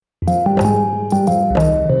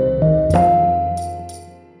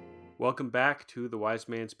welcome back to The Wise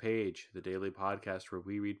Man's Page, the daily podcast where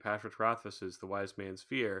we read Patrick Rothfuss's The Wise Man's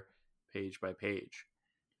Fear, page by page.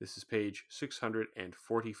 This is page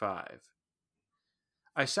 645.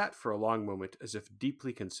 I sat for a long moment as if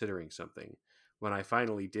deeply considering something. When I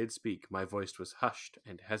finally did speak, my voice was hushed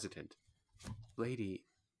and hesitant. Lady,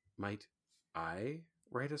 might I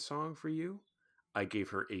write a song for you? I gave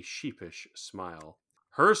her a sheepish smile.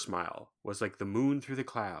 Her smile was like the moon through the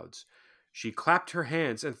clouds. She clapped her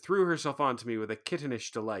hands and threw herself onto me with a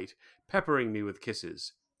kittenish delight, peppering me with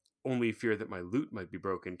kisses. Only fear that my lute might be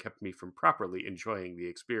broken kept me from properly enjoying the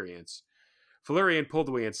experience. Felurian pulled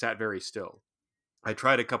away and sat very still. I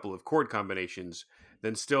tried a couple of chord combinations,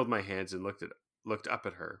 then stilled my hands and looked up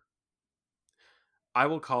at her. I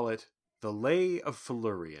will call it The Lay of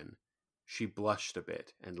Felurian. She blushed a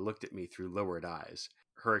bit and looked at me through lowered eyes,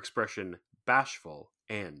 her expression bashful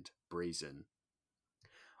and brazen.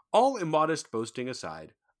 All immodest boasting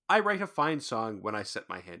aside, I write a fine song when I set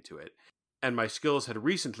my hand to it, and my skills had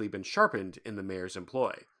recently been sharpened in the mayor's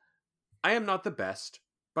employ. I am not the best,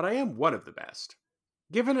 but I am one of the best.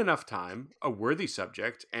 Given enough time, a worthy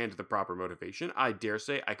subject, and the proper motivation, I dare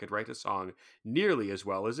say I could write a song nearly as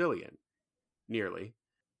well as Ilian. Nearly.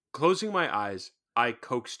 Closing my eyes, I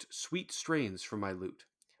coaxed sweet strains from my lute.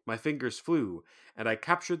 My fingers flew, and I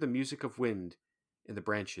captured the music of wind in the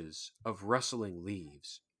branches, of rustling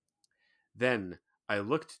leaves. Then I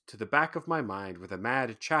looked to the back of my mind where the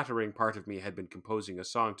mad, chattering part of me had been composing a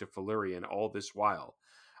song to Felurian all this while.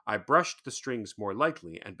 I brushed the strings more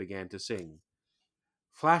lightly and began to sing.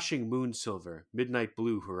 Flashing moon silver, midnight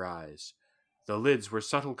blue her eyes. The lids were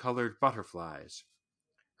subtle-colored butterflies.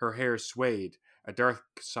 Her hair swayed, a dark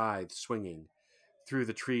scythe swinging through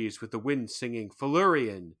the trees with the wind singing,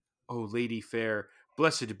 Felurian! O lady fair,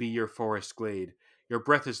 blessed be your forest glade. Your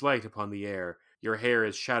breath is light upon the air. Your hair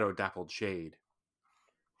is shadow-dappled shade.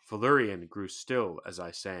 Felurian grew still as I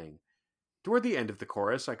sang. Toward the end of the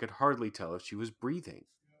chorus, I could hardly tell if she was breathing.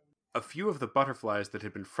 A few of the butterflies that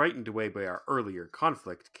had been frightened away by our earlier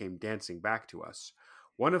conflict came dancing back to us.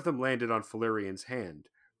 One of them landed on Felurian's hand,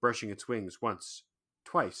 brushing its wings once,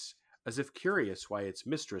 twice, as if curious why its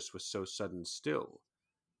mistress was so sudden still.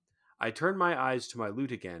 I turned my eyes to my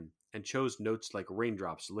lute again, and chose notes like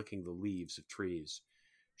raindrops licking the leaves of trees.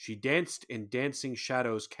 She danced in dancing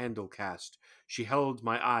shadows candle cast. She held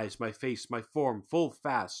my eyes, my face, my form full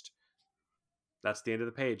fast. That's the end of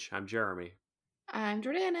the page. I'm Jeremy. I'm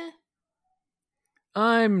Jordana.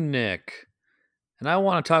 I'm Nick, and I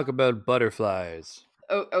want to talk about butterflies.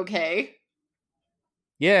 Oh, okay.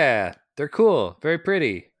 Yeah, they're cool, very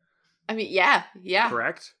pretty. I mean, yeah.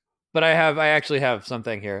 Correct? But I actually have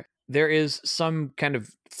something here. There is some kind of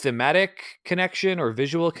thematic connection or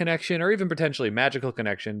visual connection or even potentially magical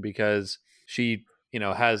connection because she,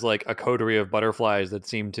 has like a coterie of butterflies that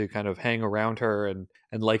seem to kind of hang around her and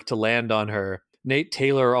like to land on her. Nate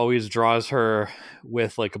Taylor always draws her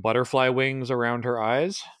with like butterfly wings around her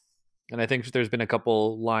eyes. And I think there's been a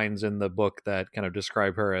couple lines in the book that kind of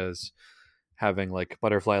describe her as having like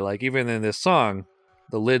butterfly-like. Even in this song,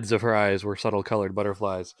 the lids of her eyes were subtle colored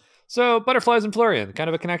butterflies. So butterflies and Florian, kind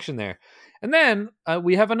of a connection there. And then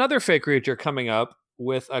we have another fake creature coming up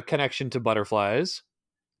with a connection to butterflies.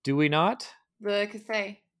 Do we not? The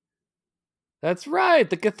Cathay. That's right.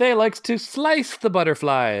 The Cathay likes to slice the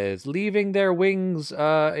butterflies, leaving their wings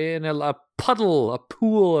in a puddle, a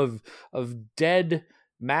pool of dead,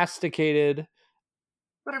 masticated,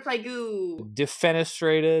 Butterfly goo.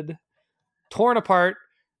 defenestrated, torn apart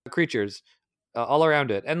creatures all around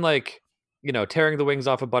it. And tearing the wings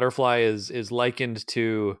off a butterfly is likened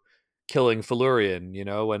to killing Felurian,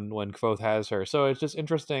 when Kvothe has her. So it's just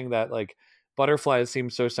interesting that butterflies seem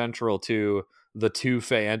so central to the two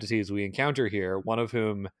Fey entities we encounter here, one of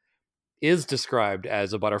whom is described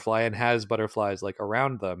as a butterfly and has butterflies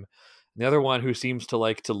around them. And the other one who seems to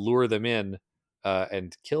like to lure them in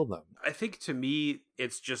and kill them. I think to me,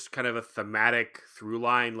 it's just kind of a thematic through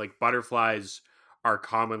line. Like butterflies are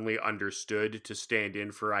commonly understood to stand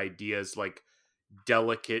in for ideas like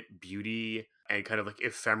delicate beauty and kind of like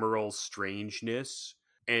ephemeral strangeness.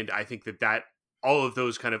 And I think that all of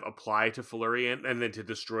those kind of apply to Felurian, and then to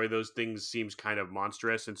destroy those things seems kind of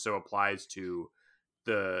monstrous and so applies to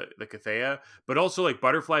the Cathaya. But also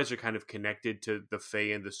butterflies are kind of connected to the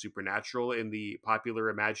Fae and the supernatural in the popular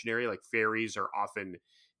imaginary. Like fairies are often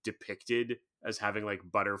depicted as having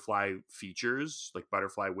butterfly features, like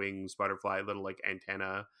butterfly wings, butterfly little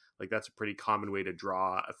antenna. That's a pretty common way to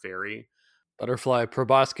draw a fairy. Butterfly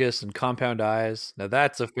proboscis and compound eyes. Now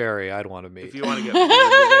that's a fairy I'd want to meet. If you want to get weird with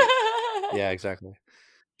it. Yeah, exactly.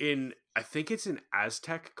 I think it's in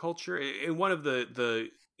Aztec culture, in one of the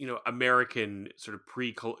American sort of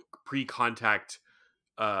pre-contact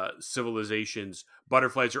civilizations,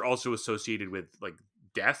 butterflies are also associated with like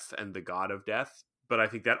death and the god of death. But I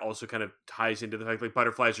think that also kind of ties into the fact like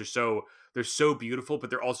butterflies are they're so beautiful, but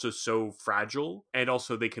they're also so fragile, and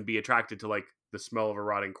also they can be attracted to like the smell of a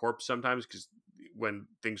rotting corpse sometimes, because when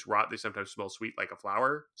things rot, they sometimes smell sweet like a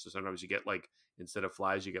flower. So sometimes you get like, instead of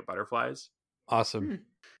flies, you get butterflies. Awesome. Hmm.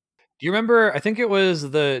 Do you remember, I think it was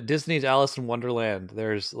the Disney's Alice in Wonderland.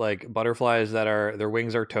 There's like butterflies that their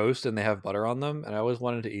wings are toast and they have butter on them. And I always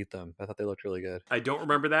wanted to eat them. I thought they looked really good. I don't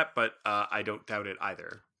remember that, but I don't doubt it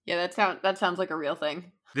either. Yeah, that sounds like a real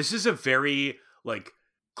thing. This is a very like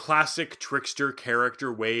classic trickster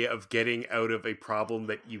character way of getting out of a problem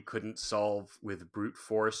that you couldn't solve with brute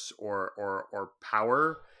force or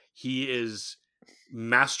power. He is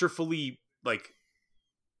masterfully like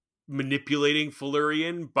manipulating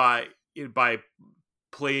Felurian by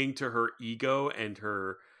playing to her ego and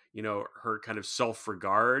her her kind of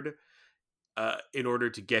self-regard in order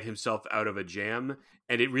to get himself out of a jam.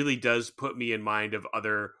 And it really does put me in mind of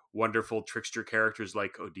other wonderful trickster characters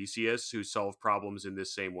like Odysseus, who solve problems in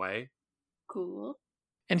this same way. Cool.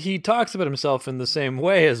 And he talks about himself in the same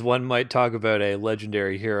way as one might talk about a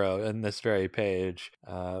legendary hero in this very page,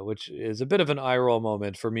 which is a bit of an eye roll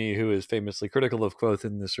moment for me, who is famously critical of Quoth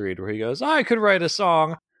in this read, where he goes, I could write a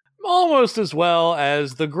song almost as well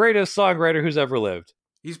as the greatest songwriter who's ever lived.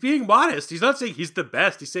 He's being modest. He's not saying he's the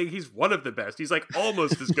best. He's saying he's one of the best. He's like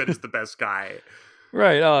almost as good as the best guy.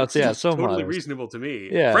 Right. Oh, it's so totally modest. Reasonable to me.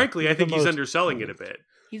 Yeah, Frankly, I he's think the he's most- underselling it a bit.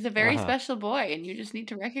 He's a very Uh-huh. special boy, and you just need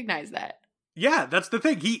to recognize that. Yeah, that's the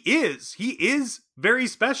thing. He is very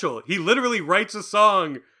special. He literally writes a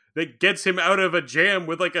song that gets him out of a jam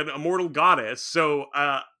with like an immortal goddess. So,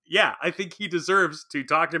 yeah, I think he deserves to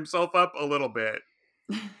talk himself up a little bit.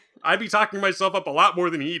 I'd be talking myself up a lot more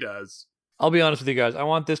than he does. I'll be honest with you guys. I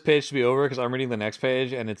want this page to be over because I'm reading the next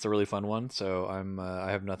page and it's a really fun one. So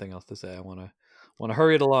I have nothing else to say. I want to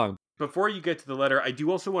hurry it along. Before you get to the letter, I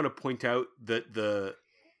do also want to point out that the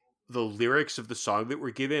lyrics of the song that we're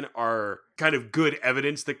given are kind of good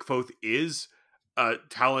evidence that Kvothe is a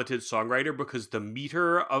talented songwriter, because the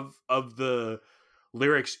meter of the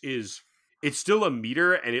lyrics it's still a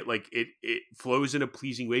meter, and it flows in a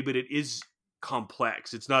pleasing way, but it is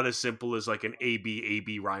complex. It's not as simple as like an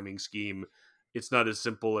A-B rhyming scheme. It's not as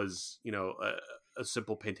simple as, a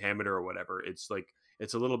simple pentameter or whatever. It's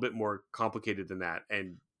a little bit more complicated than that,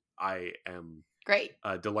 and I am Great.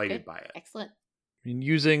 delighted Good. by it. Excellent. I mean,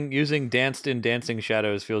 using danced in dancing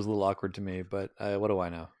shadows feels a little awkward to me, but what do I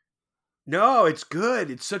know? No, it's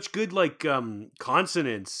good. It's such good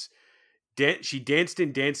consonants. She danced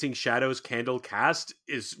in dancing shadows, candle cast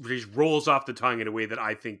just rolls off the tongue in a way that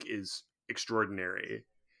I think is extraordinary.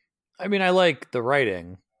 I mean, I like the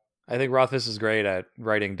writing. I think Rothfuss is great at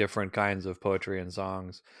writing different kinds of poetry and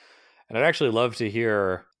songs. And I'd actually love to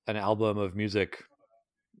hear an album of music,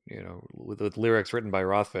 with lyrics written by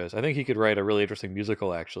Rothfuss. I think he could write a really interesting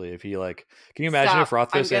musical, actually. If he can you imagine Stop. if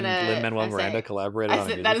Rothfuss I'm and gonna- Lin-Manuel I Miranda say- collaborated on a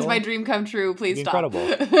musical? That is my dream come true. Please It'd be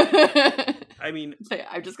stop. I mean,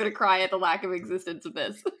 I'm just gonna cry at the lack of existence of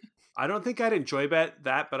this. I don't think I'd enjoy that,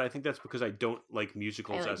 but I think that's because I don't like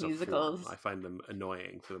musicals I like as a musicals. form. I find them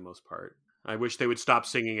annoying for the most part. I wish they would stop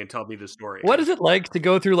singing and tell me the story. What is it like to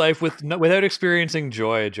go through life without experiencing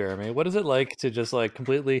joy, Jeremy? What is it like to just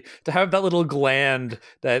completely to have that little gland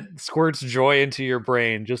that squirts joy into your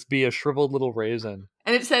brain just be a shriveled little raisin?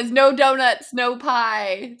 And it says no donuts, no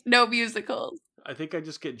pie, no musicals. I think I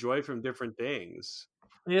just get joy from different things.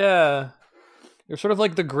 Yeah. You're sort of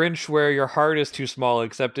like the Grinch, where your heart is too small,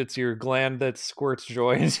 except it's your gland that squirts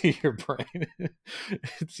joy into your brain.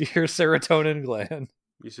 It's your serotonin gland.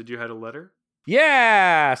 You said you had a letter?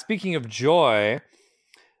 Yeah! Speaking of joy,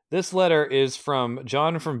 this letter is from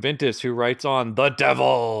John from Vintus, who writes on the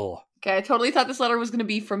devil. Okay, I totally thought this letter was gonna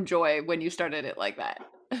be from Joy when you started it like that.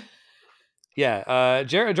 Yeah,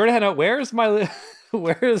 Jordan had out. Where's my? No,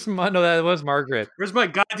 that was Margaret. Where's my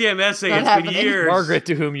goddamn essay? Not It's happening. been years. Margaret,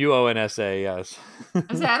 to whom you owe an essay. Yes. I'm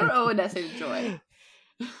saying I don't owe an essay to Joy.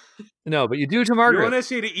 No, but you do to You owe Margaret. an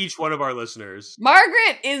essay to each one of our listeners.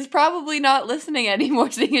 Margaret is probably not listening anymore,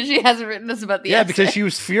 seeing as she hasn't written us about the Yeah, essay. because she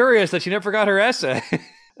was furious that she never got her essay.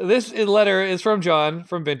 This letter is from John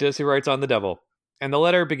from Vintus, who writes on the devil, and the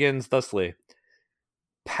letter begins thusly: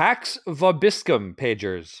 Pax vobiscum,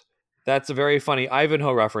 pagers. That's a very funny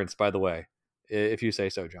Ivanhoe reference, by the way, if you say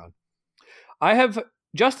so, John. I have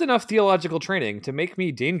just enough theological training to make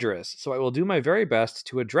me dangerous, so I will do my very best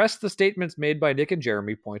to address the statements made by Nick and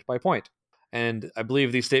Jeremy point by point. And I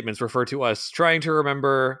believe these statements refer to us trying to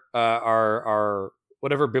remember our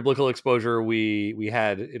whatever biblical exposure we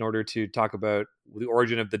had in order to talk about the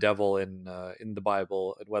origin of the devil in the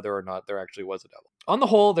Bible and whether or not there actually was a devil. On the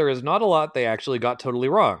whole, there is not a lot they actually got totally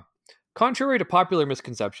wrong. Contrary to popular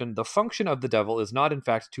misconception, the function of the devil is not in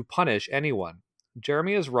fact to punish anyone.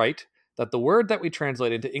 Jeremy is right that the word that we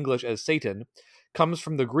translate into English as Satan comes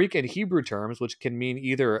from the Greek and Hebrew terms, which can mean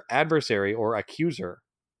either adversary or accuser.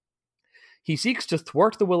 He seeks to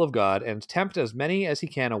thwart the will of God and tempt as many as he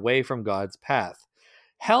can away from God's path.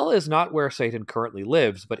 Hell is not where Satan currently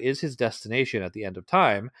lives, but is his destination at the end of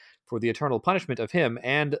time for the eternal punishment of him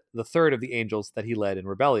and the third of the angels that he led in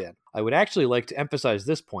rebellion. I would actually like to emphasize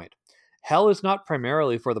this point. Hell is not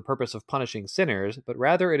primarily for the purpose of punishing sinners, but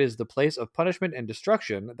rather it is the place of punishment and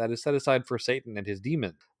destruction that is set aside for Satan and his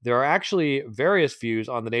demons. There are actually various views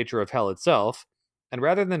on the nature of hell itself, and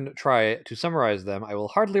rather than try to summarize them, I will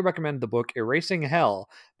heartily recommend the book Erasing Hell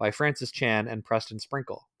by Francis Chan and Preston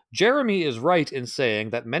Sprinkle. Jeremy is right in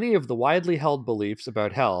saying that many of the widely held beliefs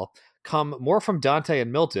about hell come more from Dante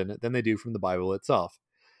and Milton than they do from the Bible itself.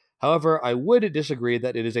 However, I would disagree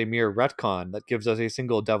that it is a mere retcon that gives us a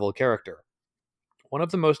single devil character. One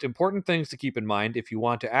of the most important things to keep in mind if you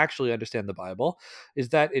want to actually understand the Bible is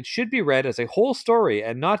that it should be read as a whole story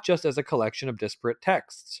and not just as a collection of disparate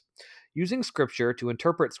texts. Using Scripture to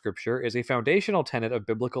interpret Scripture is a foundational tenet of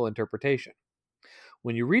biblical interpretation.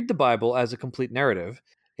 When you read the Bible as a complete narrative,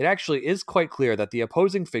 it actually is quite clear that the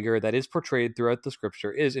opposing figure that is portrayed throughout the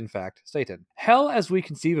Scripture is, in fact, Satan. Hell, as we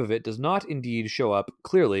conceive of it, does not indeed show up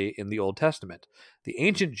clearly in the Old Testament. The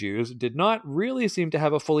ancient Jews did not really seem to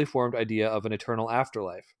have a fully formed idea of an eternal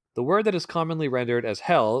afterlife. The word that is commonly rendered as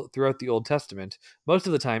hell throughout the Old Testament most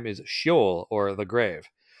of the time is Sheol, or the grave.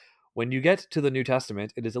 When you get to the New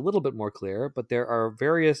Testament, it is a little bit more clear, but there are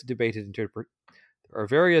various debated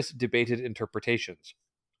interpretations.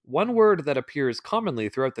 One word that appears commonly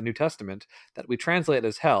throughout the New Testament that we translate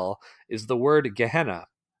as hell is the word Gehenna.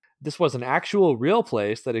 This was an actual real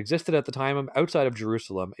place that existed at the time outside of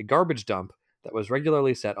Jerusalem, a garbage dump that was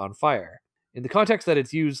regularly set on fire. In the context that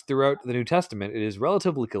it's used throughout the New Testament, it is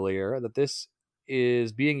relatively clear that this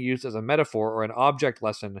is being used as a metaphor or an object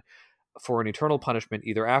lesson for an eternal punishment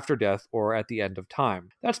either after death or at the end of time.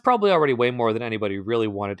 That's probably already way more than anybody really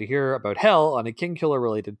wanted to hear about hell on a King Killer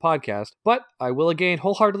related podcast, but I will again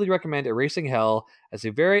wholeheartedly recommend Erasing Hell as a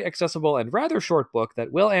very accessible and rather short book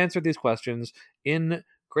that will answer these questions in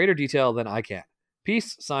greater detail than I can.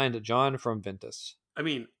 Peace, signed John from Ventus. I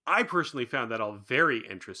mean, I personally found that all very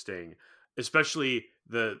interesting, especially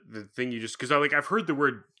the thing you just, because I've heard the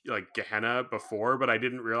word like Gehenna before, but I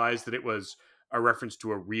didn't realize that it was a reference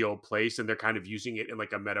to a real place, and they're kind of using it in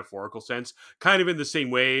like a metaphorical sense, kind of in the same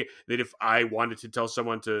way that if I wanted to tell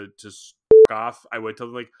someone to off, I would tell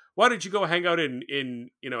them like, why don't you go hang out in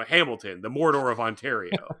Hamilton, the Mordor of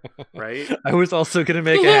Ontario, right? I was also going to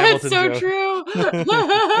make a Hamilton so joke. True.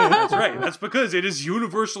 That's right. That's because it is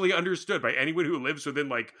universally understood by anyone who lives within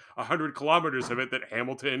like 100 kilometers of it that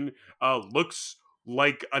Hamilton looks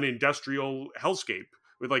like an industrial hellscape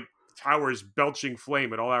with like towers belching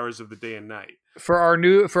flame at all hours of the day and night. For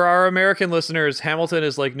our American listeners, Hamilton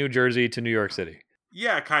is like New Jersey to New York City.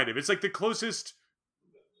 Yeah, kind of. It's like the closest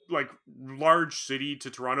like large city to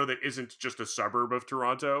Toronto that isn't just a suburb of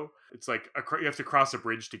Toronto. It's like you have to cross a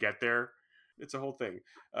bridge to get there. It's a whole thing.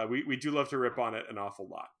 We do love to rip on it an awful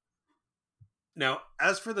lot. Now,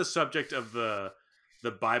 as for the subject of the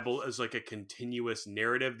Bible as like a continuous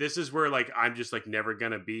narrative, this is where like I'm just like never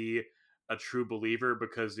gonna be a true believer,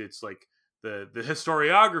 because it's like the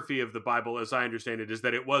historiography of the Bible, as I understand it, is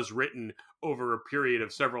that it was written over a period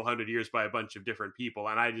of several hundred years by a bunch of different people,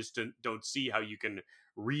 and I just don't see how you can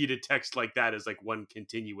read a text like that as like one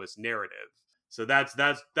continuous narrative. So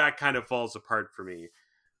that kind of falls apart for me.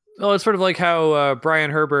 Well, it's sort of like how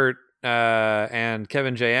Brian Herbert and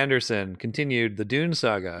Kevin J. Anderson continued the Dune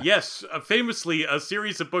saga. Yes, famously a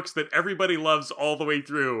series of books that everybody loves all the way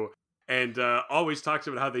through, and always talks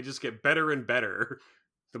about how they just get better and better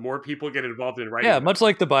the more people get involved in writing. Yeah, them. much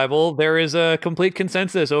like the Bible, there is a complete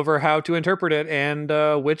consensus over how to interpret it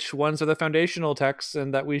and which ones are the foundational texts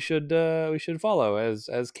and that we should follow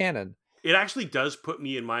as canon. It actually does put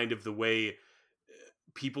me in mind of the way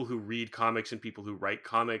people who read comics and people who write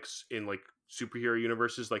comics in like superhero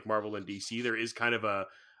universes like Marvel and DC, there is kind of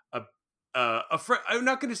I'm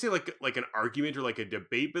not going to say like an argument or like a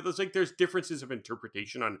debate, but there's differences of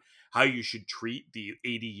interpretation on how you should treat the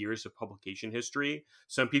 80 years of publication history.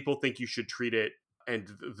 Some people think you should treat it, and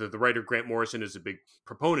the writer Grant Morrison is a big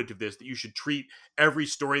proponent of this, that you should treat every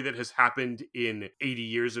story that has happened in 80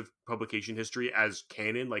 years of publication history as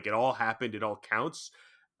canon, like it all happened, it all counts.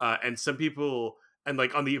 And some people, and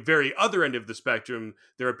like on the very other end of the spectrum,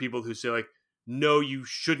 there are people who say like, no, you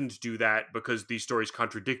shouldn't do that because these stories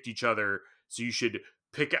contradict each other. So you should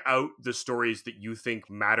pick out the stories that you think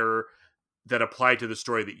matter, that apply to the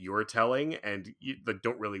story that you're telling, and you, like,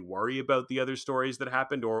 don't really worry about the other stories that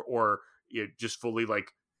happened, or you know, just fully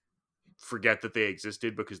like forget that they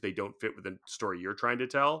existed because they don't fit with the story you're trying to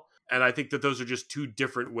tell. And I think that those are just two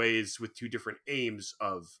different ways with two different aims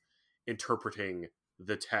of interpreting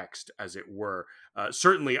the text, as it were.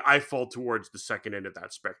 Certainly, I fall towards the second end of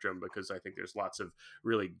that spectrum because I think there's lots of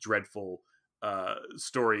really dreadful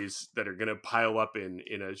stories that are going to pile up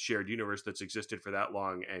in a shared universe that's existed for that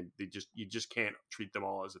long, and you just can't treat them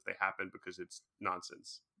all as if they happened because it's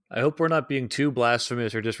nonsense. I hope we're not being too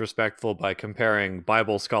blasphemous or disrespectful by comparing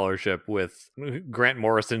Bible scholarship with Grant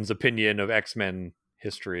Morrison's opinion of X-Men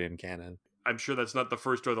history and canon. I'm sure that's not the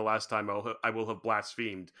first or the last time I will have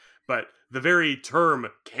blasphemed, but the very term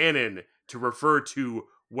canon to refer to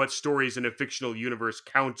what stories in a fictional universe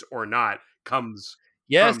count or not comes...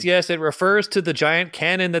 Yes, it refers to the giant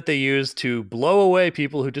cannon that they use to blow away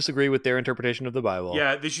people who disagree with their interpretation of the Bible.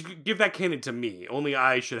 Yeah, they should give that cannon to me. Only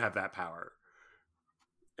I should have that power.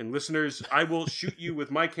 And listeners, I will shoot you with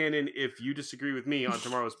my cannon if you disagree with me on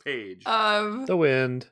tomorrow's page. The wind.